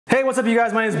Hey, what's up you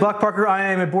guys? My name is Buck Parker.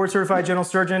 I am a board certified general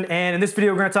surgeon, and in this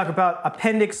video we're going to talk about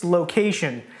appendix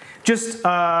location. Just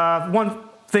one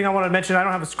thing I want to mention, I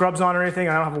don't have scrubs on or anything.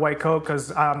 I don't have a white coat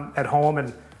because I'm at home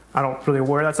and I don't really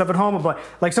wear that stuff at home, but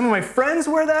like some of my friends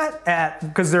wear that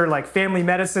because they're like family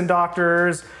medicine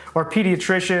doctors or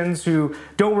pediatricians who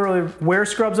don't really wear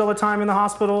scrubs all the time in the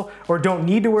hospital or don't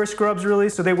need to wear scrubs really,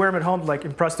 so they wear them at home to like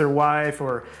impress their wife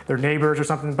or their neighbors or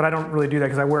something, but I don't really do that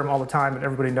because I wear them all the time and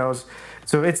everybody knows.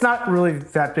 So it's not really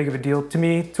that big of a deal to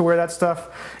me to wear that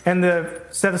stuff. And the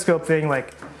stethoscope thing,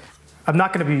 like I'm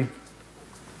not going to be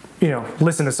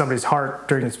listen to somebody's heart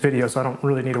during this video, so I don't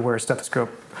really need to wear a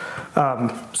stethoscope.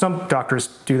 Some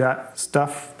doctors do that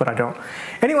stuff, but I don't.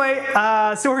 Anyway,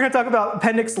 so we're gonna talk about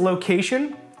appendix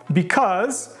location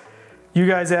because you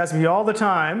guys ask me all the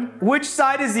time, which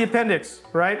side is the appendix,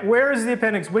 right? Where is the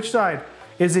appendix? Which side?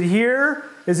 Is it here?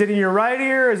 Is it in your right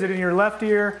ear? Is it in your left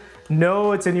ear?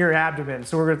 No, it's in your abdomen.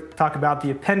 So we're gonna talk about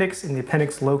the appendix and the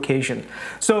appendix location.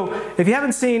 So if you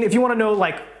haven't seen, if you wanna know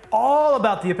like all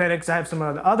about the appendix, I have some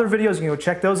other videos, you can go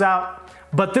check those out.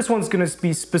 But this one's gonna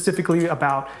be specifically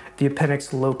about the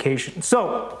appendix location.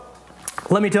 So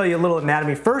let me tell you a little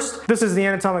anatomy first. This is the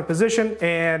anatomic position,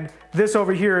 and this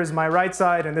over here is my right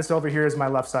side, and this over here is my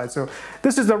left side. So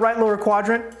this is the right lower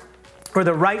quadrant, or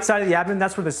the right side of the abdomen.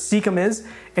 That's where the cecum is,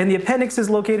 and the appendix is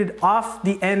located off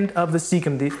the end of the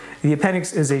cecum. The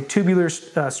appendix is a tubular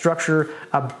structure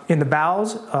in the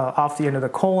bowels, off the end of the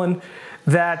colon,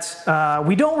 that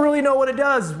we don't really know what it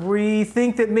does. We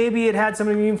think that maybe it had some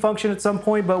immune function at some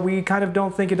point, but we kind of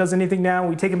don't think it does anything now.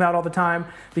 We take them out all the time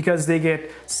because they get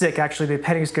sick. Actually, the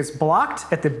appendix gets blocked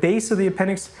at the base of the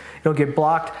appendix. It'll get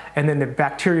blocked, and then the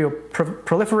bacteria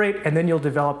proliferate, and then you'll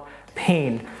develop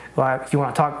pain. If you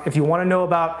want to know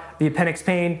about the appendix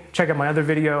pain, check out my other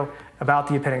video about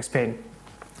the appendix pain.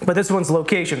 But this one's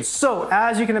location. So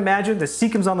as you can imagine, the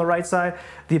cecum's on the right side,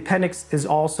 the appendix is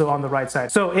also on the right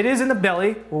side. So it is in the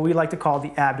belly, what we like to call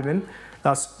the abdomen,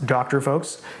 us doctor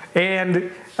folks,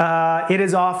 and it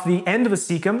is off the end of the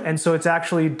cecum, and so it's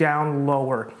actually down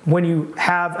lower. When you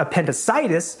have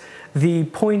appendicitis, the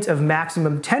point of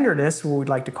maximum tenderness, what we'd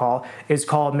like to call, is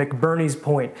called McBurney's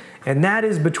point. And that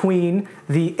is between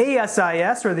the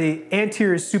ASIS, or the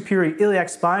anterior superior iliac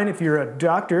spine, if you're a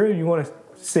doctor and you want to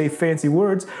say fancy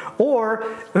words, or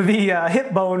the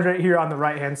hip bone right here on the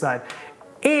right hand side,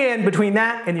 and between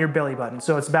that and your belly button.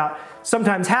 So it's about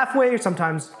sometimes halfway or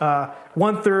sometimes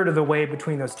 1/3 of the way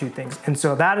between those two things. And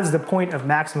so that is the point of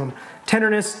maximum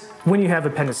tenderness when you have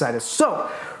appendicitis. So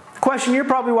the question you're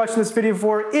probably watching this video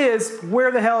for is,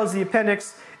 where the hell is the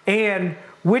appendix and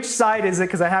which side is it?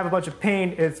 Because I have a bunch of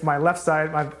pain. It's my left side.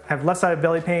 I have left side of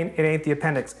belly pain. It ain't the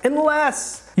appendix.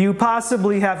 Unless you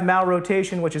possibly have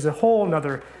malrotation, which is a whole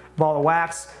nother ball of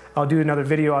wax. I'll do another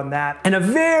video on that. And a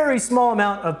very small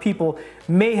amount of people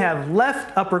may have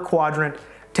left upper quadrant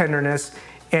tenderness,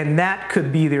 and that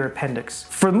could be their appendix.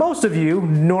 For most of you,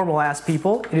 normal ass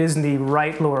people, it is in the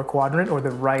right lower quadrant, or the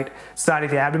right side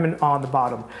of the abdomen on the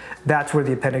bottom. That's where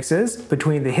the appendix is,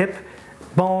 between the hip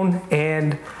bone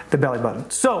and the belly button.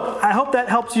 So I hope that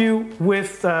helps you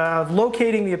with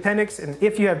locating the appendix, and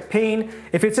if you have pain,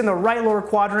 if it's in the right lower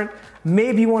quadrant,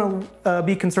 maybe you want to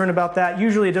be concerned about that.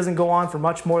 Usually it doesn't go on for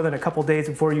much more than a couple days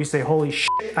before you say, holy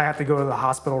shit, I have to go to the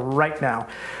hospital right now.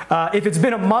 If it's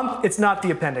been a month, it's not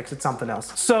the appendix, it's something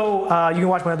else. So you can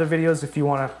watch my other videos if you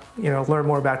want to learn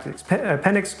more about the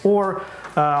appendix, or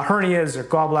hernias or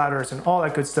gallbladders and all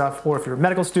that good stuff, or if you're a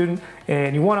medical student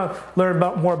and you want to learn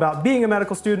more about being a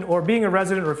medical student or being a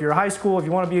resident, or if you're a high school, if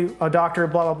you want to be a doctor,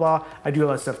 blah, blah, blah, I do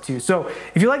all that stuff too. So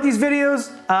if you like these videos,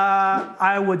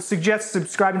 I would suggest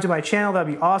subscribing to my channel.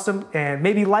 That'd be awesome. And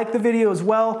maybe like the video as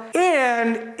well.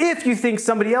 And if you think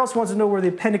somebody else wants to know where the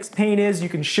appendix pain is, you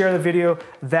can share the video.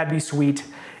 That'd be sweet.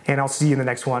 And I'll see you in the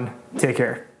next one. Take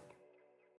care.